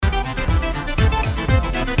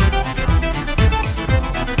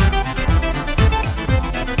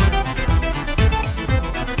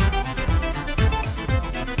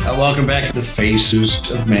Welcome back to the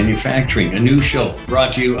Faces of Manufacturing, a new show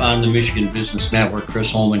brought to you on the Michigan Business Network.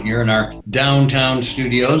 Chris Holman here in our downtown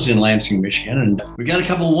studios in Lansing, Michigan. And we got a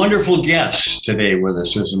couple of wonderful guests today with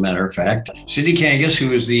us, as a matter of fact. Cindy Kangas,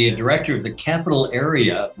 who is the director of the Capital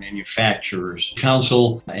Area Manufacturers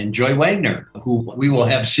Council, and Joy Wagner, who we will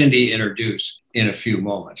have Cindy introduce in a few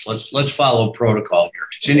moments. Let's follow protocol here.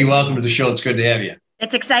 Cindy, welcome to the show. It's good to have you.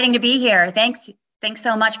 It's exciting to be here. Thanks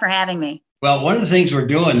so much for having me. Well, one of the things we're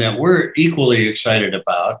doing that we're equally excited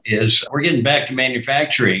about is we're getting back to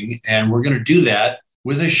manufacturing, and we're going to do that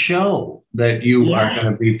with a show that you are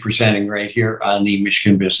going to be presenting right here on the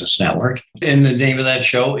Michigan Business Network. And the name of that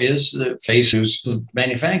show is The Faces of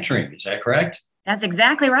Manufacturing. Is that correct? That's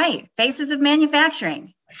exactly right. Faces of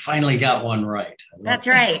Manufacturing. I finally got one right. That's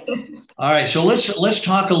right. All right. So let's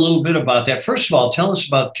talk a little bit about that. First of all, tell us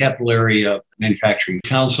about Capital Area Manufacturing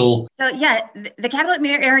Council. So the Capital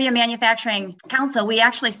Area Manufacturing Council, we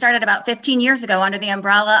actually started about 15 years ago under the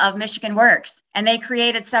umbrella of Michigan Works. And they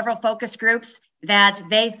created several focus groups that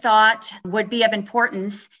they thought would be of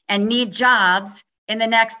importance and need jobs in the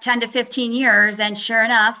next 10 to 15 years. And sure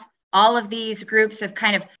enough, all of these groups have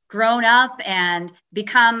kind of grown up and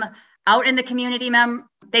become out in the community.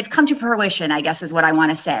 They've come to fruition, I guess is what I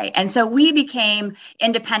want to say. And so we became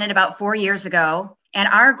independent about 4 years ago. And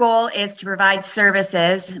our goal is to provide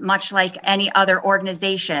services, much like any other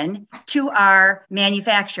organization, to our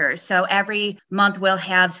manufacturers. So every month we'll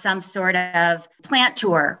have some sort of plant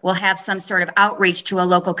tour. We'll have some sort of outreach to a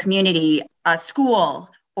local community, a school,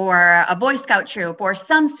 or a Boy Scout troop, or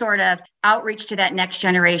some sort of outreach to that next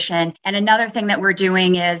generation. And another thing that we're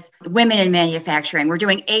doing is women in manufacturing. We're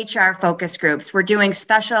doing HR focus groups. We're doing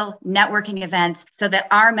special networking events so that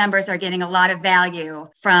our members are getting a lot of value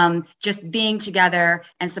from just being together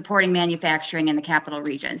and supporting manufacturing in the capital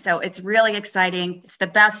region. So it's really exciting. It's the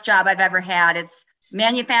best job I've ever had.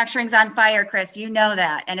 Manufacturing's on fire, Chris. You know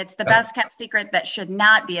that. And it's the best kept secret that should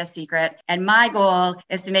not be a secret. And my goal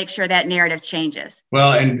is to make sure that narrative changes.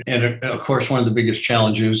 Well, and of course, one of the biggest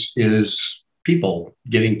challenges is people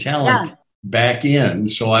getting talent back in.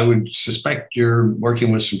 So I would suspect you're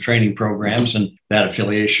working with some training programs and that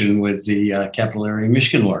affiliation with the Capital Area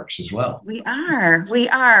Michigan Works as well. We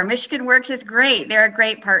are. Michigan Works is great. They're a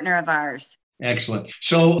great partner of ours. Excellent.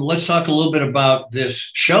 So let's talk a little bit about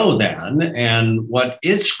this show then and what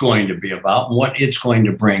it's going to be about and what it's going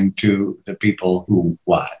to bring to the people who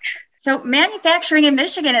watch. So manufacturing in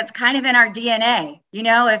Michigan, it's kind of in our DNA. You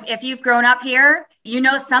know, if you've grown up here, you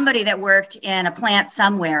know somebody that worked in a plant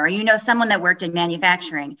somewhere, or you know someone that worked in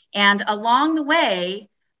manufacturing. And along the way,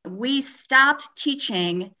 we stopped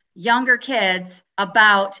teaching younger kids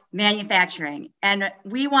about manufacturing. And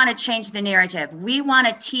we want to change the narrative. We want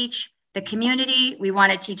to teach the community, we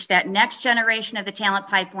want to teach that next generation of the talent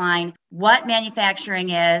pipeline what manufacturing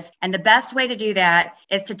is. And the best way to do that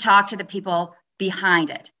is to talk to the people behind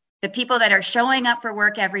it. The people that are showing up for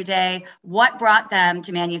work every day, what brought them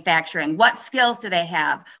to manufacturing? What skills do they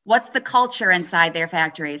have? What's the culture inside their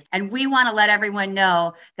factories? And we want to let everyone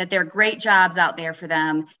know that there are great jobs out there for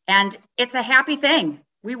them. And it's a happy thing.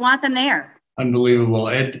 We want them there. Unbelievable.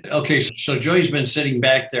 Ed, okay, so Joy's been sitting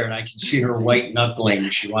back there and I can see her white knuckling.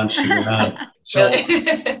 She wants to get on. So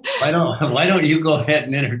why don't you go ahead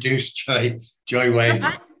and introduce Joy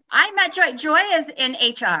Wagner? I met Joy. Joy is in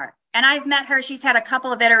HR and I've met her. She's had a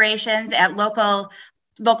couple of iterations at local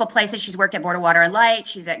places. She's worked at Board of Water and Light.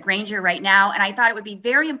 She's at Grainger right now. And I thought it would be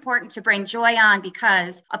very important to bring Joy on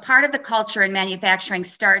because a part of the culture in manufacturing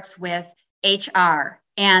starts with HR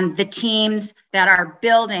and the teams that are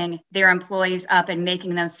building their employees up and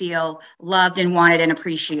making them feel loved and wanted and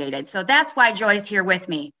appreciated. So that's why Joy's here with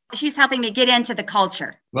me. She's helping me get into the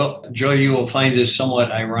culture. Well, Joy, you will find this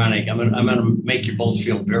somewhat ironic. I'm going to make you both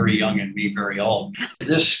feel very young and me very old.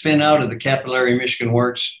 This spin out of the Capital Area Michigan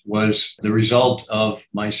Works was the result of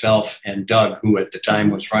myself and Doug, who at the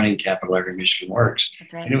time was running Capital Area Michigan Works.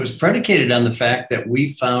 That's right. And it was predicated on the fact that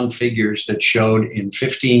we found figures that showed in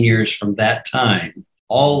 15 years from that time,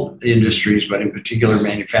 all industries, but in particular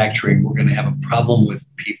manufacturing, we're going to have a problem with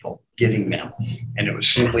people getting them. And it was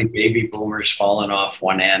simply baby boomers falling off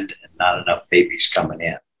one end and not enough babies coming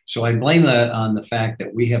in. So I blame that on the fact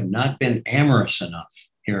that we have not been amorous enough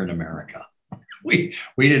here in America. We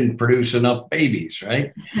didn't produce enough babies,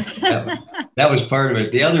 right? That was part of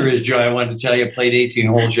it. The other is, Joy, I wanted to tell you, I played 18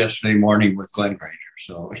 holes yesterday morning with Glenn Grainger.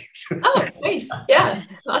 So, oh, nice. Yeah.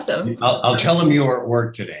 Awesome. I'll tell him you were at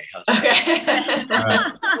work today. Okay.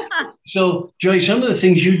 Right. So, Joy, some of the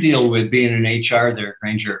things you deal with being in HR there at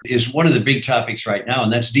Grainger is one of the big topics right now,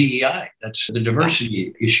 and that's DEI. That's the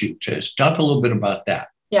diversity issue. Just talk a little bit about that.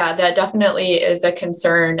 Yeah, that definitely is a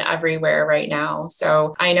concern everywhere right now.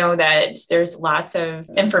 So I know that there's lots of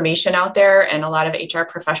information out there, and a lot of HR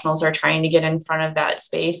professionals are trying to get in front of that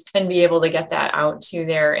space and be able to get that out to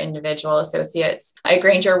their individual associates. At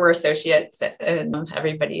Grainger, we're associates, and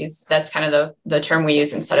that's kind of the term we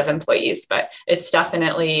use instead of employees, but it's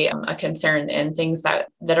definitely a concern, and things that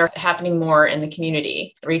are happening more in the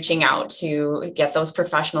community, reaching out to get those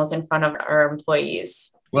professionals in front of our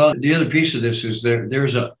employees. Well, the other piece of this is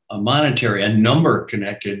there's a number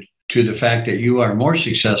connected to the fact that you are more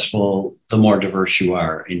successful the more diverse you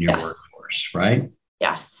are in your workforce, right?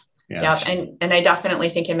 Yes. Yes. Yep. And I definitely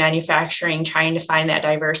think in manufacturing, trying to find that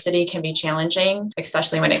diversity can be challenging,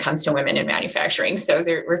 especially when it comes to women in manufacturing. So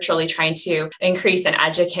we're truly trying to increase and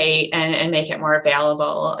educate and make it more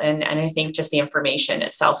available. And I think just the information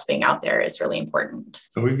itself being out there is really important.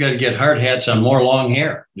 So we've got to get hard hats on more long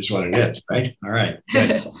hair is what it is, right? All right.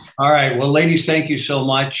 Good. All right. Well, ladies, thank you so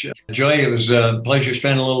much. Joy, it was a pleasure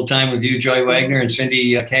spending a little time with you, Joy Wagner, and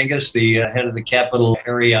Cindy Kangas, the head of the Capital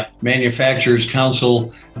Area Manufacturers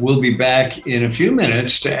Council. We'll be back in a few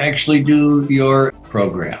minutes to actually do your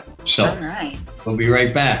program. So all right. We'll be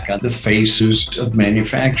right back on The Faces of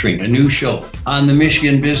Manufacturing, a new show on the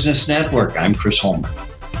Michigan Business Network. I'm Chris Holman.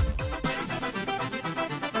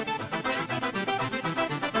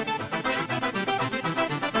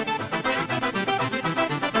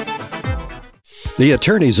 The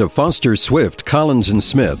attorneys of Foster Swift, Collins &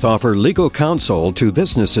 Smith offer legal counsel to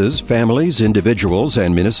businesses, families, individuals,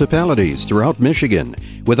 and municipalities throughout Michigan,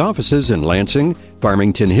 with offices in Lansing,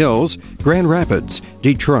 Farmington Hills, Grand Rapids,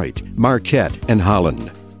 Detroit, Marquette, and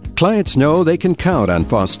Holland. Clients know they can count on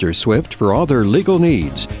Foster Swift for all their legal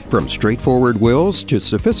needs, from straightforward wills to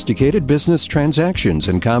sophisticated business transactions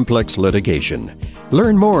and complex litigation.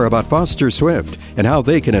 Learn more about Foster Swift and how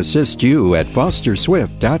they can assist you at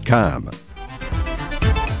fosterswift.com.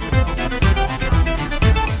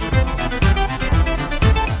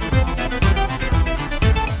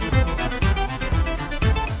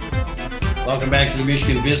 Welcome back to the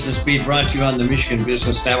Michigan Business Beat, brought to you on the Michigan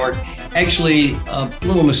Business Network. Actually, a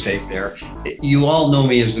little mistake there. You all know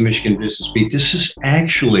me as the Michigan Business Beat. This is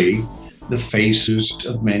actually The Faces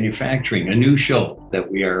of Manufacturing, a new show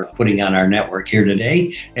that we are putting on our network here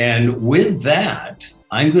today. And with that,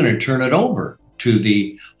 I'm going to turn it over to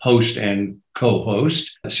the host and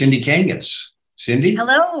co-host, Cindy Kangas. Cindy?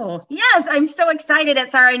 Hello. Yes, I'm so excited.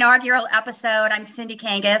 It's our inaugural episode. I'm Cindy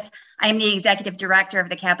Kangas. I'm the Executive Director of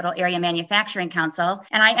the Capital Area Manufacturing Council.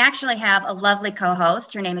 And I actually have a lovely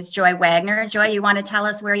co-host. Her name is Joy Wagner. Joy, you want to tell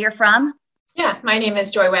us where you're from? Yeah, my name is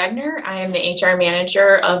Joy Wagner. I am the HR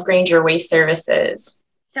manager of Grainger Waste Services.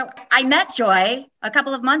 So I met Joy a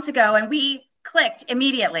couple of months ago, and we clicked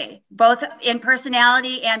immediately, both in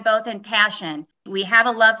personality and both in passion. We have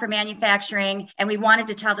a love for manufacturing, and we wanted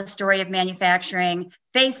to tell the story of manufacturing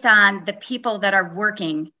based on the people that are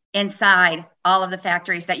working inside all of the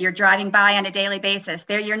factories that you're driving by on a daily basis.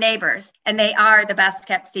 They're your neighbors, and they are the best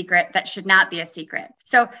kept secret that should not be a secret.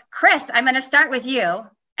 So, Chris, I'm going to start with you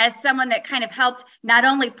as someone that kind of helped not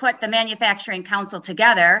only put the Manufacturing Council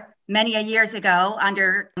together many years ago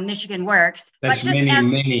under Michigan Works. That's but just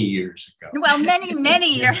many years ago. Well,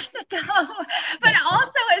 many years ago, but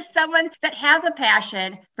also as someone that has a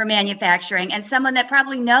passion for manufacturing and someone that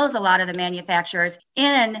probably knows a lot of the manufacturers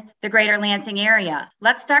in the greater Lansing area.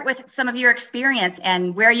 Let's start with some of your experience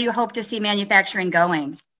and where you hope to see manufacturing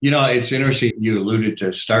going. You know, it's interesting. You alluded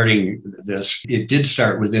to starting this. It did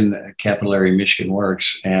start within the Capital Area Michigan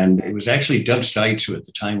Works. And it was actually Doug Stites, who at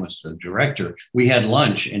the time was the director. We had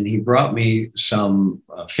lunch and he brought me some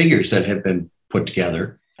figures that had been put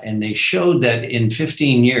together. And they showed that in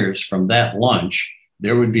 15 years from that lunch,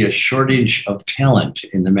 there would be a shortage of talent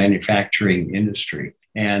in the manufacturing industry.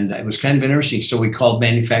 And it was kind of interesting. So we called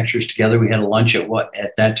manufacturers together. We had a lunch at what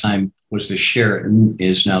at that time was the Sheraton,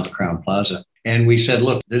 is now the Crowne Plaza. And we said,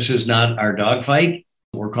 look, this is not our dogfight.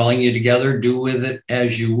 We're calling you together. Do with it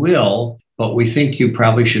as you will. But we think you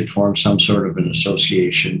probably should form some sort of an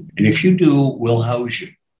association. And if you do, we'll house you.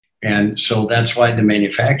 And so that's why the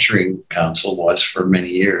Manufacturing Council was for many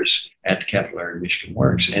years at the Capital Area Michigan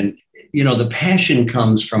Works. And, you know, the passion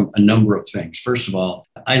comes from a number of things. First of all,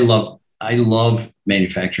 I love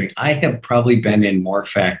manufacturing. I have probably been in more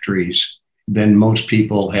factories than most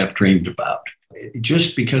people have dreamed about.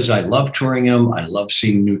 Just because I love touring them, I love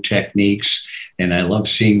seeing new techniques, and I love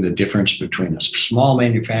seeing the difference between a small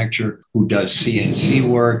manufacturer who does CNC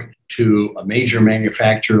work to a major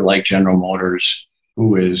manufacturer like General Motors,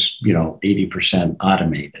 who is, 80%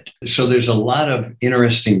 automated. So there's a lot of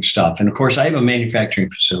interesting stuff. And of course, I have a manufacturing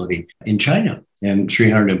facility in China. and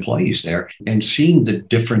 300 employees there, and seeing the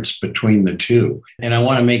difference between the two. And I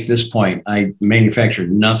want to make this point. I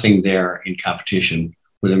manufactured nothing there in competition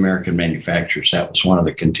with American manufacturers. That was one of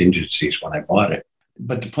the contingencies when I bought it.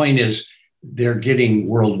 But the point is, they're getting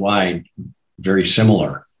worldwide very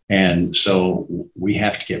similar. And so we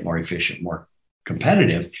have to get more efficient, more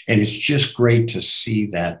competitive. And it's just great to see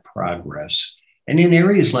that progress. And in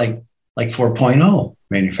areas like 4.0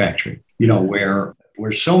 manufacturing, where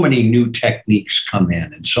so many new techniques come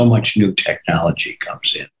in and so much new technology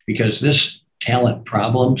comes in, because this talent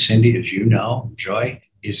problem, Cindy, as you know, Joy,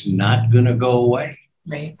 is not going to go away.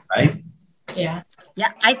 Right. Yeah.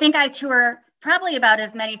 I think I tour probably about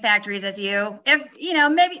as many factories as you, if,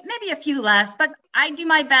 maybe a few less, but I do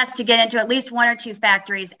my best to get into at least one or two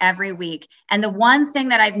factories every week. And the one thing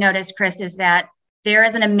that I've noticed, Chris, is that there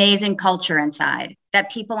is an amazing culture inside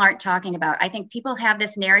that people aren't talking about. I think people have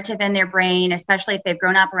this narrative in their brain, especially if they've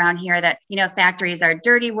grown up around here, that, factories are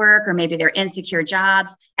dirty work or maybe they're insecure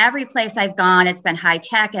jobs. Every place I've gone, it's been high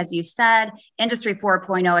tech, as you said. Industry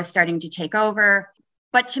 4.0 is starting to take over.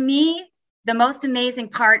 But to me, the most amazing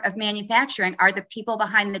part of manufacturing are the people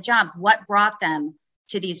behind the jobs. What brought them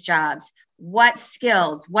to these jobs? What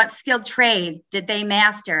skilled trade did they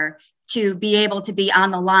master to be able to be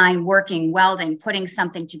on the line, working, welding, putting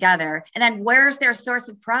something together? And then where's their source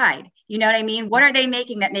of pride? You know what I mean? What are they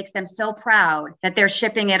making that makes them so proud that they're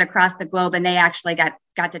shipping it across the globe and they actually got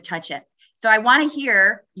to touch it? So I want to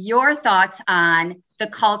hear your thoughts on the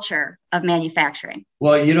culture of manufacturing.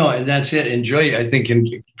 Well, and that's it. And Joy, I think,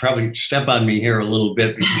 can probably step on me here a little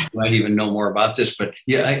bit because you might even know more about this. But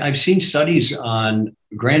yeah, I've seen studies on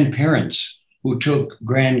grandparents who took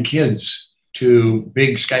grandkids to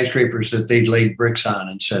big skyscrapers that they'd laid bricks on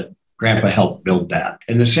and said, Grandpa helped build that.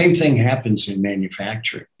 And the same thing happens in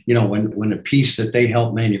manufacturing. When a piece that they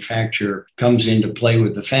help manufacture comes into play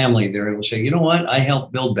with the family, they're able to say, you know what, I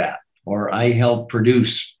helped build that. Or I helped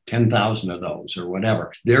produce 10,000 of those or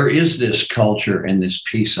whatever. There is this culture and this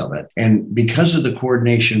piece of it. And because of the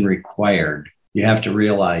coordination required, you have to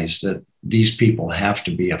realize that these people have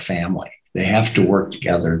to be a family. They have to work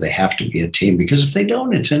together. They have to be a team, because if they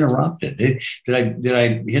don't, it's interrupted. Did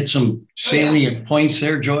I hit some salient points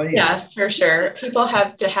there, Joy? Yes, for sure. People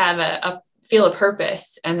have to have feel a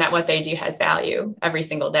purpose, and that what they do has value every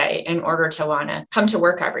single day in order to want to come to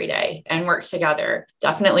work every day and work together.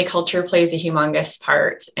 Definitely culture plays a humongous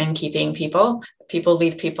part in keeping people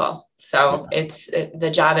leave people. So it's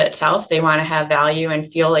the job itself. They want to have value and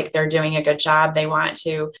feel like they're doing a good job. They want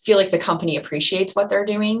to feel like the company appreciates what they're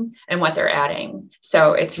doing and what they're adding.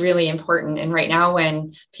 So it's really important. And right now,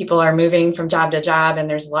 when people are moving from job to job and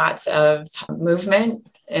there's lots of movement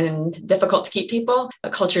and difficult to keep people,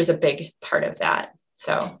 culture is a big part of that.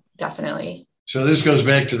 So definitely. So this goes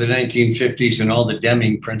back to the 1950s and all the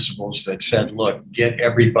Deming principles that said, look, get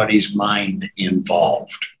everybody's mind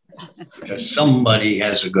involved. Because somebody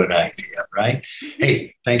has a good idea, right?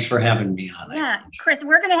 Hey, thanks for having me on it. Yeah, Chris,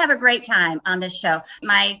 we're going to have a great time on this show.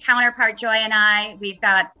 My counterpart, Joy, and I, we've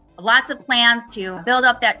got lots of plans to build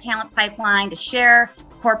up that talent pipeline, to share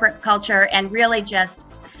corporate culture, and really just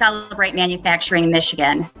celebrate manufacturing in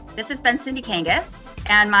Michigan. This has been Cindy Kangas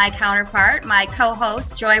and my counterpart, my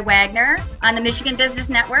co-host, Joy Wagner, on the Michigan Business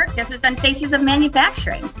Network. This has been Faces of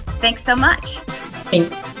Manufacturing. Thanks so much.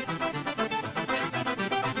 Thanks.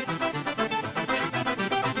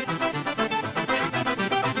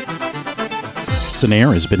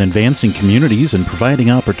 Senair has been advancing communities and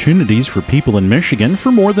providing opportunities for people in Michigan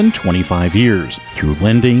for more than 25 years. Through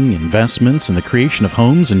lending, investments, and the creation of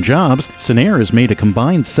homes and jobs, Senair has made a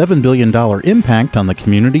combined $7 billion impact on the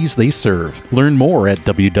communities they serve. Learn more at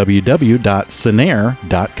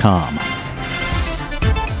www.senair.com.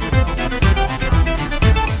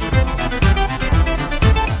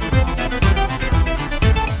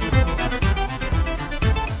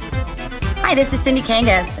 Hi, this is Cindy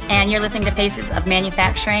Kangas, and you're listening to Faces of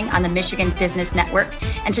Manufacturing on the Michigan Business Network.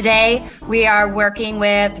 And today we are working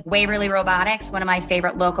with Waverly Robotics, one of my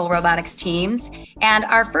favorite local robotics teams. And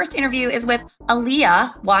our first interview is with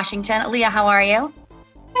Aaliyah Washington. Aaliyah, how are you?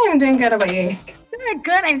 I'm doing good. How about you?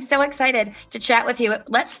 Good. I'm so excited to chat with you.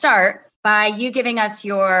 Let's start by you giving us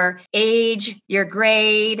your age, your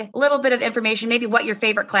grade, a little bit of information, maybe what your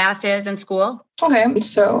favorite class is in school. Okay,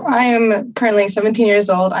 so I am currently 17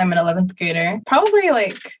 years old. I'm an 11th grader. Probably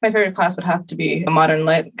my favorite class would have to be modern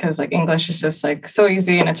lit, because English is just so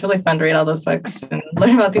easy, and it's really fun to read all those books and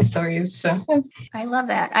learn about these stories. So I love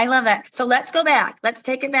that. So let's go back. Let's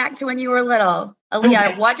take it back to when you were little. Aaliyah,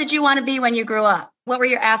 okay. What did you want to be when you grew up? What were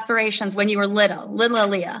your aspirations when you were little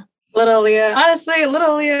Aaliyah? Little Leah. Honestly,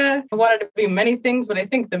 Little Leah wanted to be many things, but I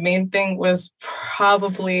think the main thing was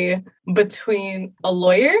probably between a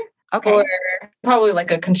lawyer or probably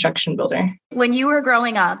like a construction builder. When you were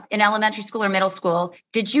growing up in elementary school or middle school,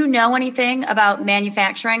 did you know anything about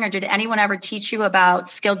manufacturing, or did anyone ever teach you about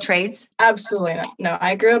skilled trades? Absolutely not. No,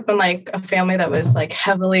 I grew up in like a family that was like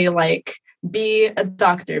heavily like, be a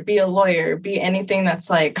doctor, be a lawyer, be anything that's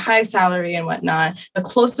like high salary and whatnot. The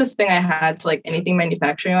closest thing I had to like anything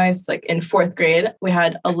manufacturing wise, like in 4th grade, we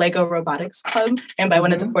had a Lego robotics club and by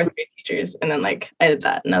one of the 4th grade teachers. And then like I did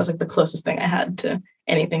that. And that was like the closest thing I had to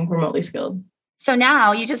anything remotely skilled. So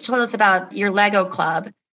now you just told us about your Lego club.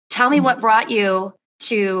 Tell me what brought you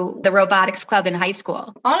to the robotics club in high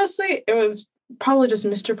school. Honestly, it was probably just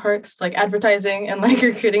Mr. Parks, like advertising and like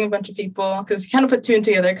recruiting a bunch of people because he kind of put 2 and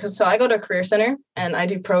 2 together. So I go to a career center and I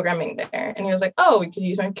do programming there. And he was like, oh, we could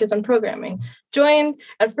use my kids on programming. Joined.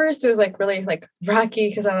 At first, it was like really like rocky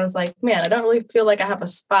because I was like, man, I don't really feel like I have a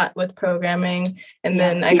spot with programming. And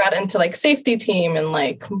then I got into like safety team and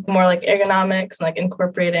like more like ergonomics and like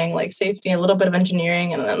incorporating like safety and a little bit of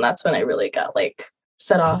engineering. And then that's when I really got like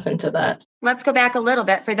set off into that. Let's go back a little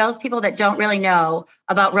bit for those people that don't really know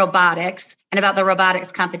about robotics and about the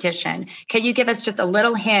robotics competition. Can you give us just a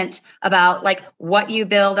little hint about like what you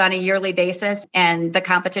build on a yearly basis and the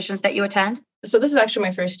competitions that you attend? So this is actually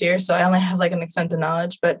my first year, so I only have like an extent of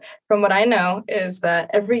knowledge. But from what I know is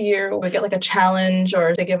that every year we get like a challenge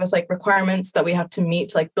or they give us like requirements that we have to meet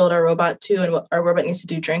to like build our robot to and what our robot needs to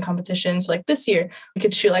do during competitions. So like this year, we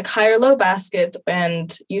could shoot like high or low baskets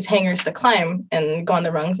and use hangers to climb and go on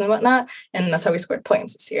the rungs and whatnot. And that's how we scored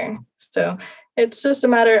points this year. So it's just a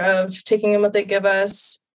matter of taking in what they give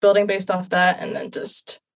us, building based off that, and then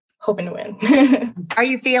just hoping to win. Are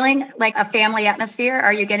you feeling like a family atmosphere?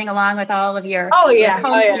 Are you getting along with all of your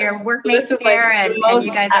your workmates this is there? Like and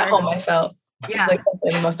you guys at are home I felt. Yeah. This is like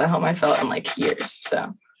the most at home I felt in like years.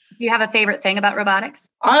 So do you have a favorite thing about robotics?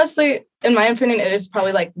 Honestly, in my opinion, it is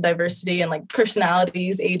probably like diversity and like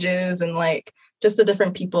personalities, ages, and like just the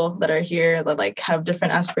different people that are here that like have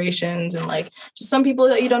different aspirations and like just some people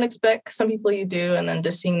that you don't expect, some people you do, and then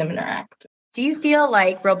just seeing them interact. Do you feel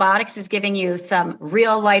like robotics is giving you some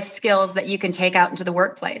real life skills that you can take out into the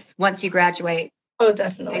workplace once you graduate? Oh,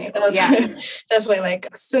 definitely. Yeah. Definitely. Like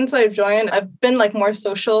since I've joined, I've been like more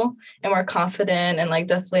social and more confident and like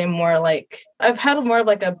definitely more like I've had more of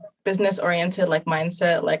like a business oriented like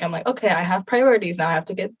mindset. Like I'm like, okay, I have priorities now. I have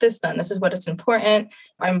to get this done. This is what it's important.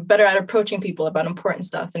 I'm better at approaching people about important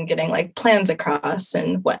stuff and getting like plans across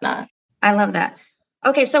and whatnot. I love that.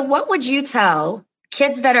 Okay. So what would you tell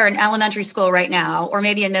kids that are in elementary school right now, or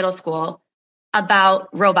maybe in middle school, about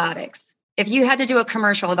robotics? If you had to do a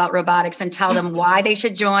commercial about robotics and tell them why they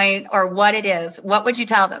should join or what it is, what would you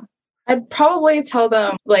tell them? I'd probably tell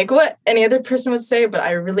them like what any other person would say, but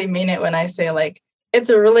I really mean it when I say like, it's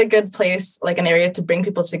a really good place, like an area to bring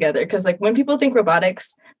people together. Because like when people think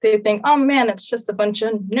robotics, they think, oh man, it's just a bunch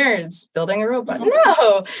of nerds building a robot.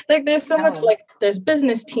 No, like there's so much, like there's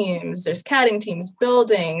business teams, there's CADing teams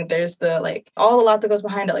building, there's the like a lot that goes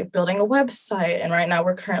behind it, like building a website. And right now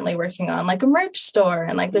we're currently working on like a merch store.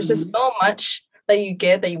 And like there's just so much that you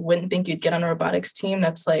get that you wouldn't think you'd get on a robotics team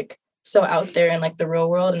that's like so out there in like the real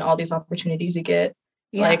world and all these opportunities you get.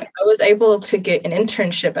 Yeah. Like I was able to get an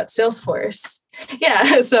internship at Salesforce.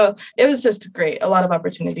 Yeah. So it was just great. A lot of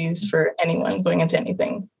opportunities for anyone going into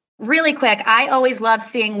anything. Really quick. I always love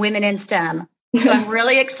seeing women in STEM. So I'm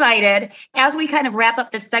really excited. As we kind of wrap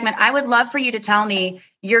up this segment, I would love for you to tell me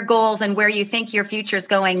your goals and where you think your future is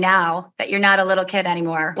going now that you're not a little kid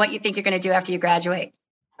anymore, what you think you're going to do after you graduate.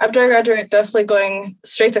 After I graduate, definitely going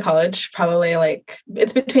straight to college, probably like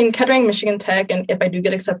it's between Kettering, Michigan Tech, and if I do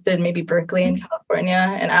get accepted, maybe Berkeley in California.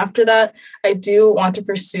 And after that, I do want to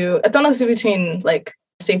pursue, it's honestly between like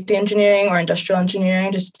safety engineering or industrial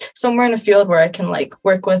engineering, just somewhere in a field where I can like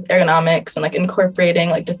work with ergonomics and like incorporating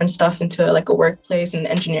like different stuff into like a workplace and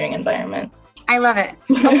engineering environment. I love it.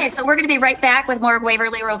 Okay, so we're going to be right back with more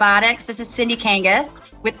Waverly Robotics. This is Cindy Kangas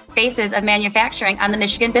with Faces of Manufacturing on the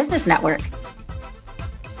Michigan Business Network.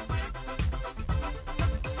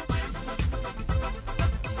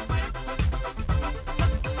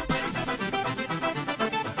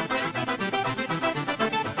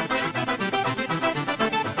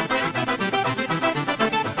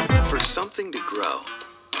 Something to grow,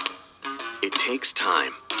 it takes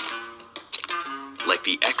time. Like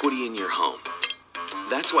the equity in your home.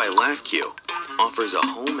 That's why LAFQ offers a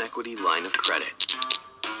home equity line of credit.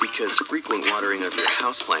 Because frequent watering of your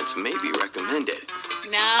houseplants may be recommended.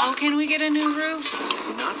 Now can we get a new roof?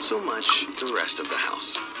 Not so much the rest of the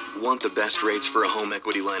house. Want the best rates for a home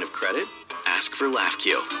equity line of credit? Ask for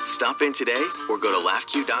LaughQ. Stop in today or go to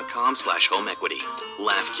laughq.com/home equity.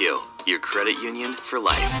 LaughQ, your credit union for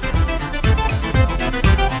life.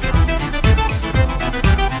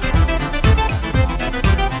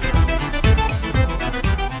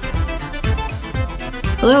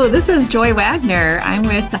 Hello, this is Joy Wagner. I'm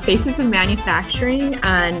with the Faces of Manufacturing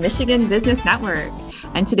on Michigan Business Network.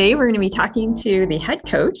 And today we're going to be talking to the head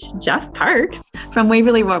coach, Jeff Parks from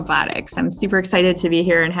Waverly Robotics. I'm super excited to be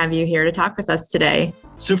here and have you here to talk with us today.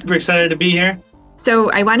 Super excited to be here.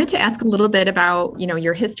 So I wanted to ask a little bit about,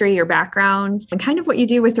 your history, your background, and kind of what you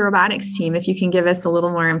do with the robotics team, if you can give us a little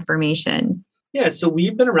more information. Yeah, so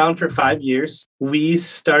we've been around for 5 years. We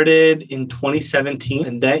started in 2017,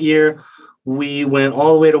 and that year we went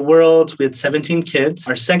all the way to Worlds. We had 17 kids.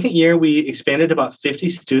 Our second year, we expanded to about 50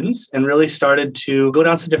 students and really started to go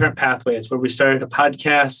down some different pathways where we started a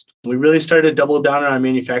podcast. We really started to double down on our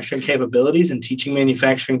manufacturing capabilities and teaching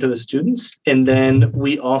manufacturing to the students. And then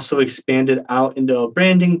we also expanded out into a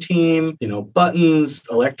branding team, buttons,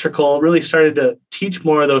 electrical, really started to teach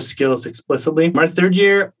more of those skills explicitly. Our third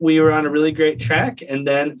year, we were on a really great track. And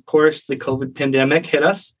then, of course, the COVID pandemic hit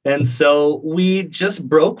us. And so we just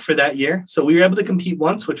broke for that year. So we were able to compete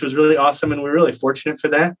once, which was really awesome. And we're really fortunate for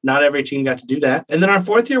that. Not every team got to do that. And then our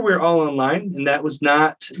fourth year, we were all online. And that was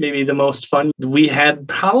not maybe the most fun. We had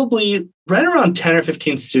probably right around 10 or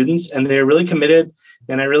 15 students, and they were really committed.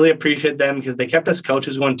 And I really appreciate them because they kept us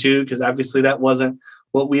coaches one too, because obviously that wasn't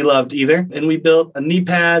what we loved either. And we built a knee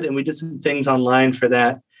pad and we did some things online for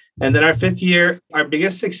that. And then our fifth year, our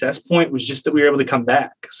biggest success point was just that we were able to come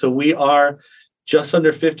back. So we are just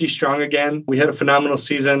under 50 strong again. We had a phenomenal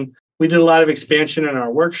season. We did a lot of expansion in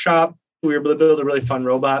our workshop. We were able to build a really fun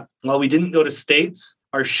robot. While we didn't go to states,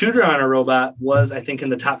 our shooter on our robot was, I think, in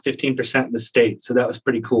the top 15% in the state. So that was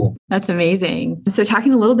pretty cool. That's amazing. So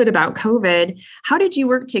talking a little bit about COVID, how did you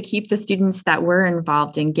work to keep the students that were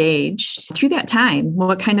involved engaged through that time?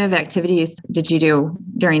 What kind of activities did you do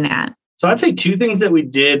during that? So I'd say two things that we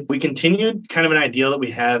did. We continued kind of an ideal that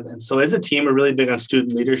we have. And so as a team, we're really big on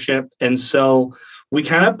student leadership. And so we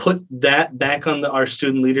kind of put that back on our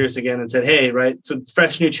student leaders again and said, hey, right, so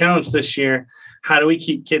fresh new challenge this year. How do we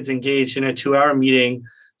keep kids engaged in a 2-hour meeting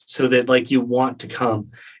so that you want to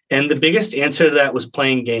come? And the biggest answer to that was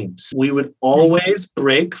playing games. We would always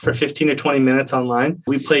break for 15 or 20 minutes online.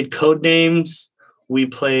 We played code names. We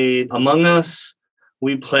played Among Us.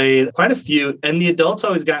 We played quite a few, and the adults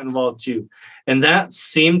always got involved too. And that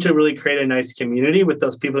seemed to really create a nice community with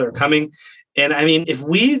those people that are coming. And I mean, if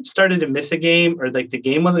we started to miss a game or the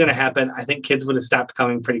game wasn't going to happen, I think kids would have stopped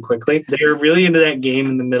coming pretty quickly. They were really into that game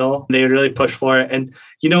in the middle. They would really push for it. And,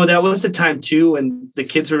 that was a time too when the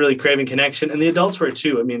kids were really craving connection and the adults were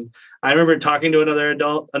too. I mean, I remember talking to another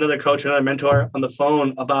adult, another coach, another mentor on the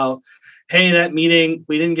phone about, hey, that meeting,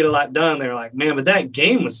 we didn't get a lot done. They were like, man, but that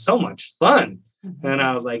game was so much fun. Mm-hmm. And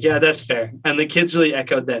I was like, yeah, that's fair. And the kids really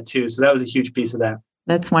echoed that too. So that was a huge piece of that.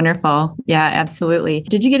 That's wonderful. Yeah, absolutely.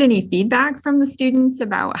 Did you get any feedback from the students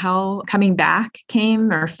about how coming back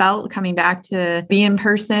came or felt coming back to be in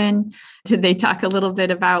person? Did they talk a little bit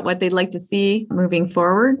about what they'd like to see moving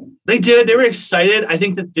forward? They did. They were excited. I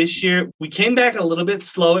think that this year we came back a little bit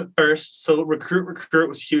slow at first. So recruit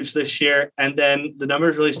was huge this year. And then the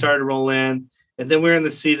numbers really started to roll in. And then we're in the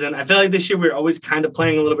season. I feel like this year we're always kind of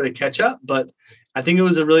playing a little bit of catch up, but I think it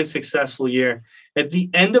was a really successful year. At the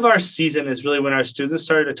end of our season is really when our students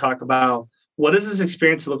started to talk about what does this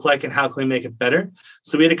experience look like and how can we make it better?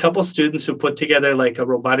 So we had a couple students who put together a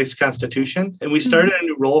robotics constitution, and we started a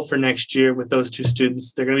new role for next year with those two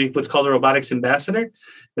students. They're going to be what's called a robotics ambassador.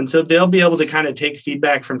 And so they'll be able to kind of take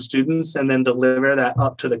feedback from students and then deliver that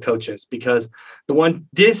up to the coaches, because the one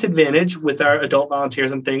disadvantage with our adult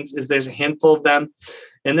volunteers and things is there's a handful of them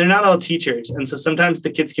and they're not all teachers. And so sometimes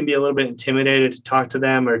the kids can be a little bit intimidated to talk to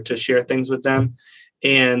them or to share things with them.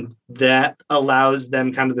 And that allows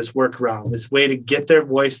them kind of this workaround, this way to get their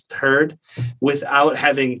voice heard without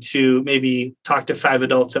having to maybe talk to 5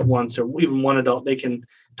 adults at once or even one adult. They can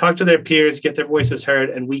talk to their peers, get their voices heard,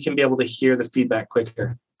 and we can be able to hear the feedback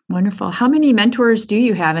quicker. Wonderful. How many mentors do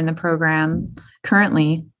you have in the program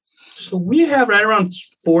currently? So we have right around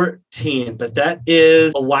 14, but that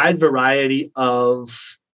is a wide variety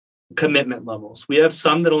of commitment levels. We have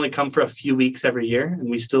some that only come for a few weeks every year, and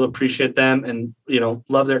we still appreciate them and,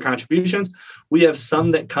 love their contributions. We have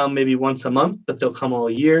some that come maybe once a month, but they'll come all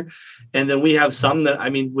year. And then we have some that,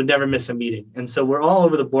 would never miss a meeting. And so we're all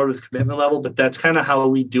over the board with commitment level, but that's kind of how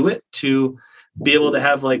we do it to be able to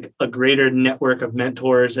have a greater network of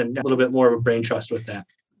mentors and a little bit more of a brain trust with that.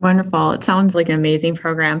 Wonderful. It sounds like an amazing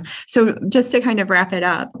program. So just to kind of wrap it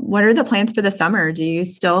up, what are the plans for the summer? Do you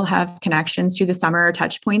still have connections through the summer or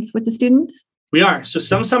touch points with the students? We are. So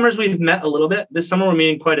some summers we've met a little bit. This summer we're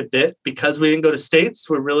meeting quite a bit because we didn't go to states.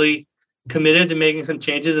 We're really committed to making some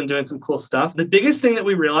changes and doing some cool stuff. The biggest thing that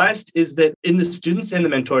we realized is that in the students and the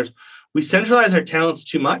mentors, we centralize our talents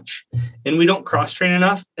too much and we don't cross-train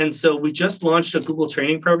enough. And so we just launched a Google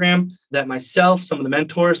training program that myself, some of the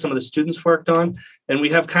mentors, some of the students worked on, and we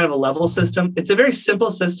have kind of a level system. It's a very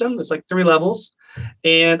simple system. It's like 3 levels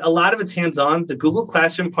and a lot of it's hands-on. The Google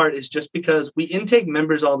Classroom part is just because we intake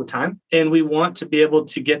members all the time and we want to be able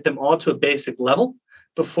to get them all to a basic level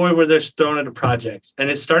before we're just thrown into projects. And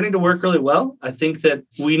it's starting to work really well. I think that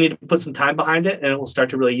we need to put some time behind it and it will start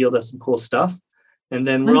to really yield us some cool stuff. And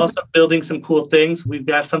then we're also building some cool things. We've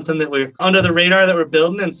got something that we're under the radar that we're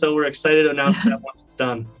building. And so we're excited to announce that once it's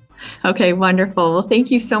done. Okay, wonderful. Well, thank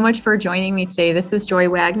you so much for joining me today. This is Joy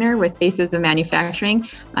Wagner with Faces of Manufacturing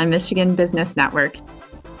on Michigan Business Network.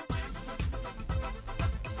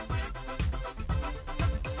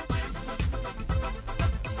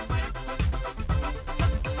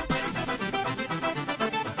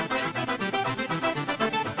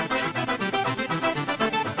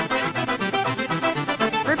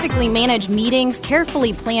 Perfectly managed meetings,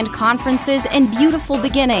 carefully planned conferences, and beautiful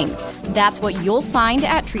beginnings. That's what you'll find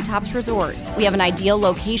at Treetops Resort. We have an ideal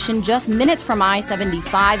location just minutes from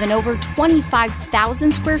I-75 and over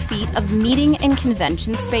 25,000 square feet of meeting and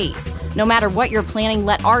convention space. No matter what you're planning,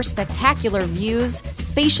 let our spectacular views,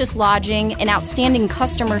 spacious lodging, and outstanding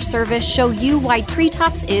customer service show you why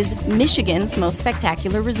Treetops is Michigan's most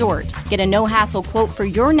spectacular resort. Get a no-hassle quote for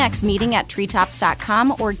your next meeting at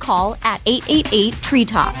treetops.com or call at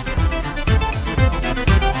 888-TREETOPS.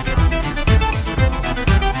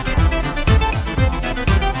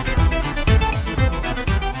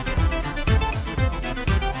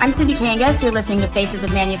 I'm Cindy Kangas. You're listening to Faces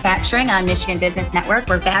of Manufacturing on Michigan Business Network.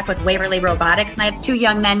 We're back with Waverly Robotics, and I have 2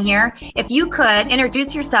 young men here. If you could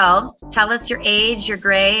introduce yourselves, tell us your age, your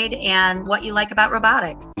grade, and what you like about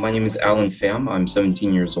robotics. My name is Alan Pham. I'm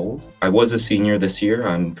 17 years old. I was a senior this year.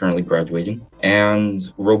 I'm currently graduating. And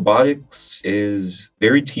robotics is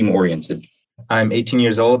very team-oriented. I'm 18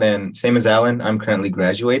 years old, and same as Alan, I'm currently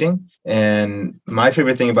graduating. And my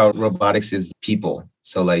favorite thing about robotics is people.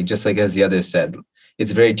 So just like as the others said,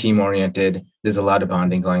 it's very team oriented. There's a lot of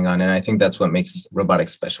bonding going on. And I think that's what makes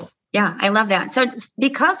robotics special. Yeah, I love that. So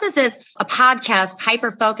because this is a podcast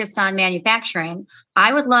hyper-focused on manufacturing,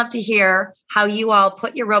 I would love to hear how you all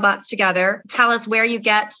put your robots together. Tell us where you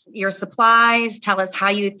get your supplies. Tell us how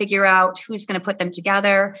you figure out who's going to put them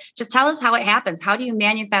together. Just tell us how it happens. How do you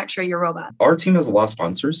manufacture your robot? Our team has a lot of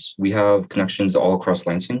sponsors. We have connections all across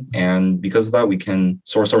Lansing. And because of that, we can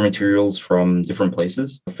source our materials from different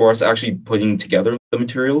places. For us actually putting together the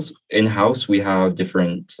materials in-house, we have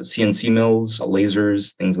different CNC mills,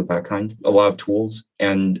 lasers, things of that kind, a lot of tools.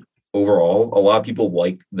 And overall, a lot of people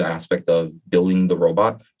like the aspect of building the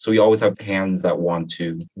robot. So we always have hands that want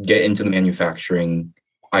to get into the manufacturing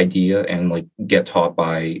idea and get taught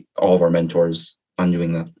by all of our mentors on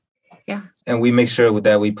doing that. Yeah. And we make sure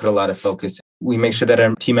that we put a lot of focus. We make sure that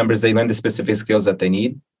our team members, they learn the specific skills that they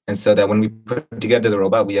need. And so that when we put together the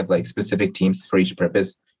robot, we have specific teams for each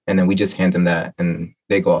purpose. And then we just hand them that and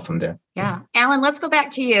they go off from there. Yeah. Alan, let's go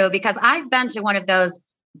back to you because I've been to one of those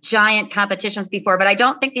giant competitions before, but I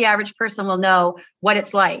don't think the average person will know what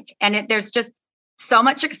it's like. And there's just so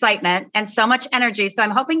much excitement and so much energy. So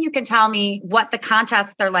I'm hoping you can tell me what the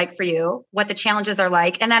contests are like for you, what the challenges are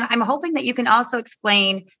like. And then I'm hoping that you can also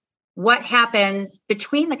explain what happens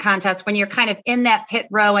between the contests when you're kind of in that pit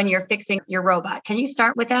row and you're fixing your robot. Can you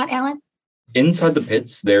start with that, Alan? Inside the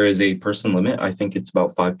pits, there is a person limit. I think it's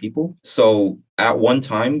about 5 people. So at one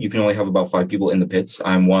time, you can only have about 5 people in the pits.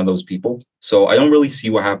 I'm one of those people. So I don't really see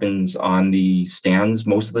what happens on the stands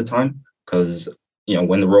most of the time because,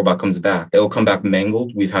 when the robot comes back, it'll come back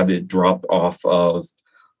mangled. We've had it drop off of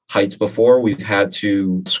heights before. We've had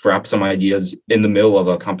to scrap some ideas in the middle of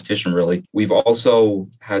a competition, really. We've also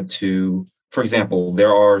had to, for example,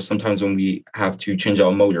 there are sometimes when we have to change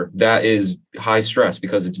out a motor. That is high stress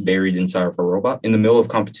because it's buried inside of a robot. In the middle of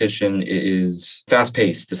competition, it is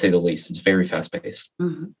fast-paced, to say the least. It's very fast-paced.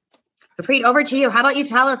 Mm-hmm. Preet, over to you. How about you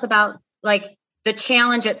tell us about the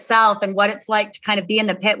challenge itself and what it's like to kind of be in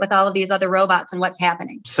the pit with all of these other robots and what's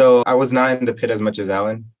happening? So I was not in the pit as much as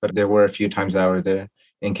Alan, but there were a few times I was there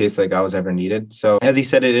in case I was ever needed. So as he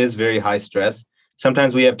said, it is very high stress.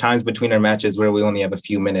 Sometimes we have times between our matches where we only have a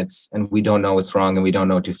few minutes and we don't know what's wrong and we don't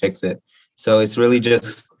know to fix it. So it's really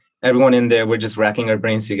just everyone in there, we're just racking our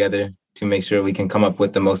brains together to make sure we can come up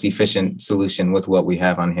with the most efficient solution with what we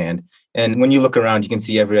have on hand. And when you look around, you can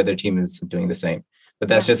see every other team is doing the same. But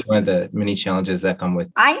that's just one of the many challenges that come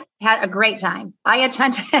with. I had a great time. I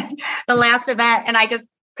attended the last event and I just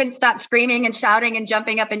couldn't stop screaming and shouting and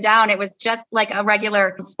jumping up and down. It was just like a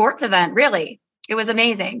regular sports event, really. It was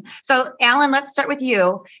amazing. So, Alan, let's start with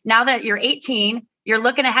you. Now that you're 18, you're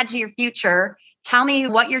looking ahead to your future. Tell me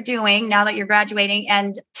what you're doing now that you're graduating,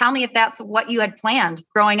 and tell me if that's what you had planned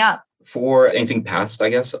growing up. For anything past, I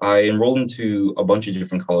guess, I enrolled into a bunch of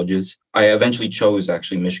different colleges. I eventually chose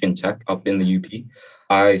actually Michigan Tech up in the UP.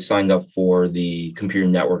 I signed up for the computer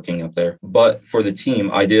networking up there. But for the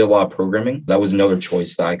team, I did a lot of programming. That was another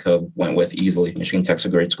choice that I could have went with easily. Michigan Tech's a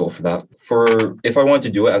great school for that. For if I wanted to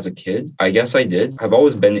do it as a kid, I guess I did. I've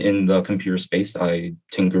always been in the computer space. I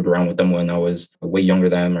tinkered around with them when I was way younger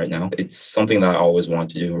than I am right now. It's something that I always wanted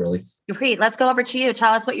to do, really. Preet, let's go over to you.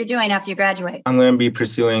 Tell us what you're doing after you graduate. I'm going to be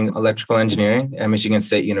pursuing electrical engineering at Michigan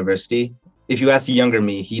State University. If you asked the younger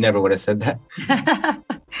me, he never would have said that.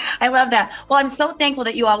 I love that. Well, I'm so thankful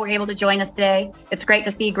that you all were able to join us today. It's great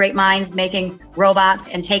to see great minds making robots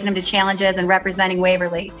and taking them to challenges and representing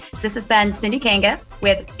Waverly. This has been Cindy Kangas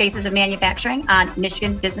with Faces of Manufacturing on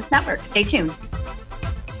Michigan Business Network. Stay tuned.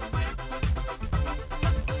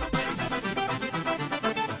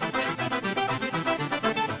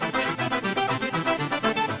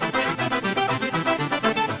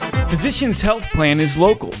 Physicians Health Plan is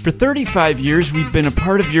local. For 35 years, we've been a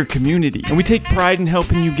part of your community, and we take pride in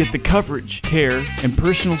helping you get the coverage, care, and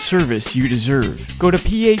personal service you deserve. Go to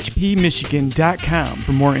phpmichigan.com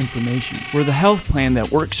for more information. We're the health plan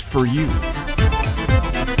that works for you.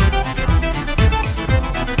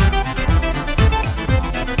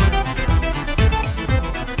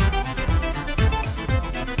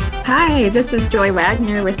 Hi, this is Joy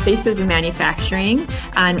Wagner with Faces of Manufacturing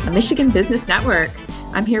on Michigan Business Network.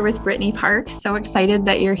 I'm here with Brittany Parks. So excited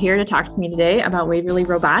that you're here to talk to me today about Waverly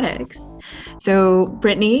Robotics. So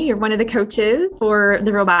Brittany, you're one of the coaches for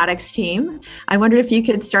the robotics team. I wondered if you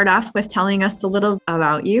could start off with telling us a little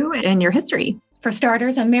about you and your history. For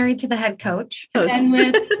starters, I'm married to the head coach. I've been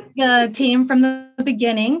with the team from the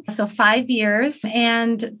beginning, so 5 years.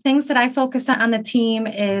 And things that I focus on the team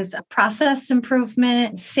is process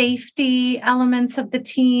improvement, safety elements of the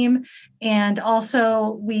team, and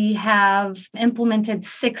also we have implemented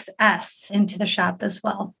 6S into the shop as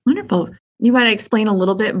well. Wonderful. You want to explain a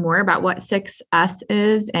little bit more about what 6S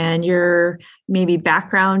is and your maybe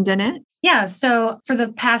background in it? Yeah. So for the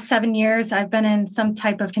past 7 years, I've been in some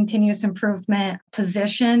type of continuous improvement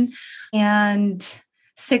position. And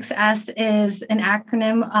 6S is an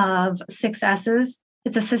acronym of 6 S's.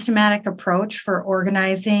 It's a systematic approach for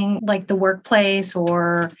organizing like the workplace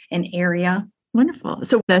or an area. Wonderful.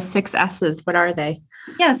 So the 6 S's, what are they?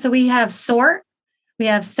 Yeah. So we have sort, we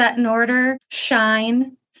have set and order,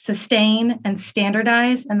 shine, sustain, and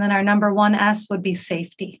standardize. And then our number 1 S would be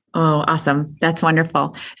safety. Oh, awesome. That's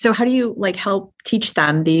wonderful. So how do you help teach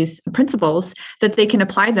them these principles that they can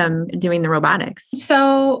apply them doing the robotics?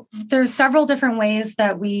 So there's several different ways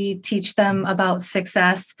that we teach them about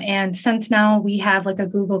 6S. And since now we have a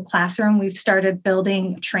Google Classroom, we've started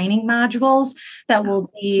building training modules that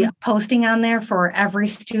we'll be posting on there for every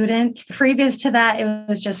student. Previous to that, it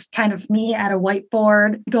was just kind of me at a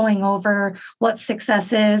whiteboard going over what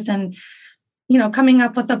 6S is and coming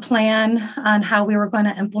up with a plan on how we were going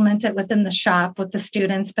to implement it within the shop with the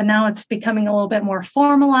students. But now it's becoming a little bit more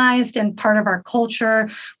formalized and part of our culture.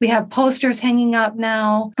 We have posters hanging up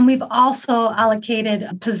now. And we've also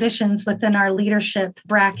allocated positions within our leadership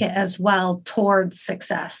bracket as well towards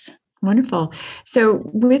 6S. Wonderful. So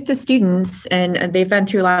with the students, and they've been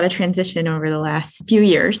through a lot of transition over the last few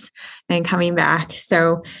years and coming back.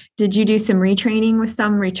 So did you do some retraining with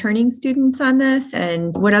some returning students on this?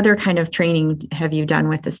 And what other kind of training have you done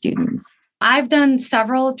with the students? I've done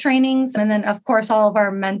several trainings. And then, of course, all of our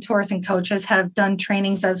mentors and coaches have done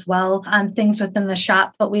trainings as well on things within the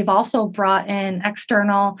shop. But we've also brought in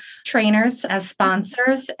external trainers as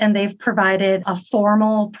sponsors, and they've provided a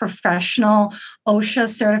formal professional OSHA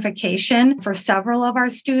certification for several of our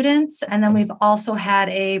students. And then we've also had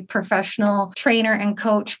a professional trainer and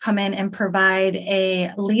coach come in and provide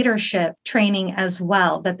a leadership training as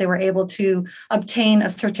well, that they were able to obtain a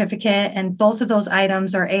certificate. And both of those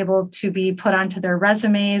items are able to be be put onto their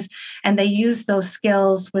resumes, and they use those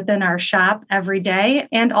skills within our shop every day.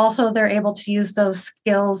 And also they're able to use those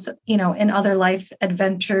skills, in other life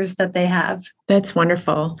adventures that they have. That's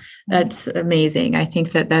wonderful. That's amazing. I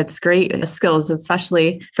think that that's great skills,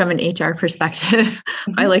 especially from an HR perspective.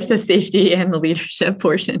 I like the safety and the leadership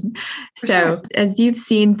portion. So as you've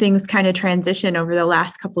seen things kind of transition over the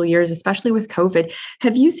last couple of years, especially with COVID,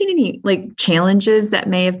 have you seen any challenges that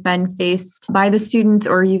may have been faced by the students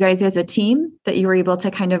or you guys as a team that you were able to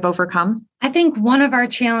kind of overcome? I think one of our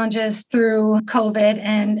challenges through COVID,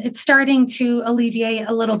 and it's starting to alleviate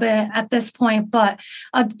a little bit at this point, but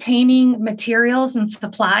obtaining materials and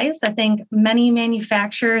supplies. I think many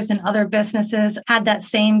manufacturers and other businesses had that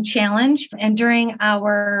same challenge. And during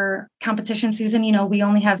our competition season, we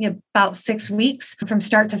only have about 6 weeks from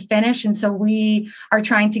start to finish. And so we are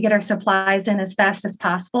trying to get our supplies in as fast as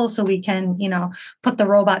possible so we can, put the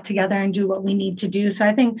robot together and do what we need to do. So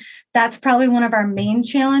I think that's probably one of our main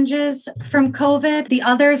challenges from COVID. The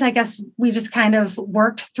others, I guess we just kind of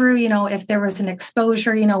worked through, if there was an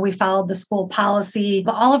exposure, we followed the school policy,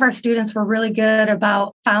 but all of our students were really good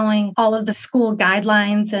about following all of the school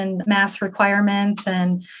guidelines and mask requirements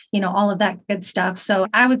and, all of that good stuff. So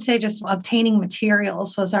I would say just obtaining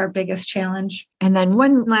materials was our biggest challenge. And then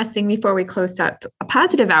one last thing before we close up, a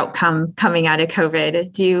positive outcome coming out of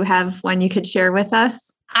COVID. Do you have one you could share with us?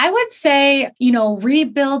 I would say,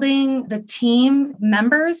 rebuilding the team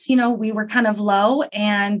members, we were kind of low,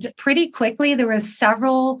 and pretty quickly there was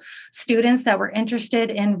several students that were interested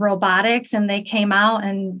in robotics, and they came out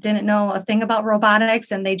and didn't know a thing about robotics,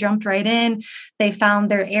 and they jumped right in. They found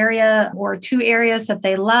their area or 2 areas that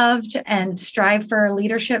they loved and strived for a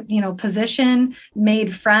leadership, position,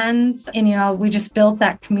 made friends, and, we just built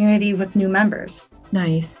that community with new members.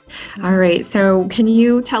 Nice. All right. So can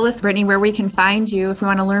you tell us, Brittany, where we can find you if we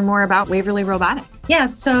want to learn more about Waverly Robotics? Yeah.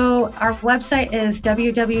 So our website is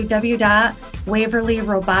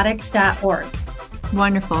www.waverlyrobotics.org.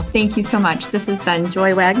 Wonderful. Thank you so much. This has been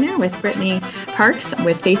Joy Wagner with Brittany Parks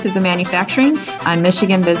with Faces of Manufacturing on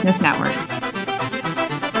Michigan Business Network.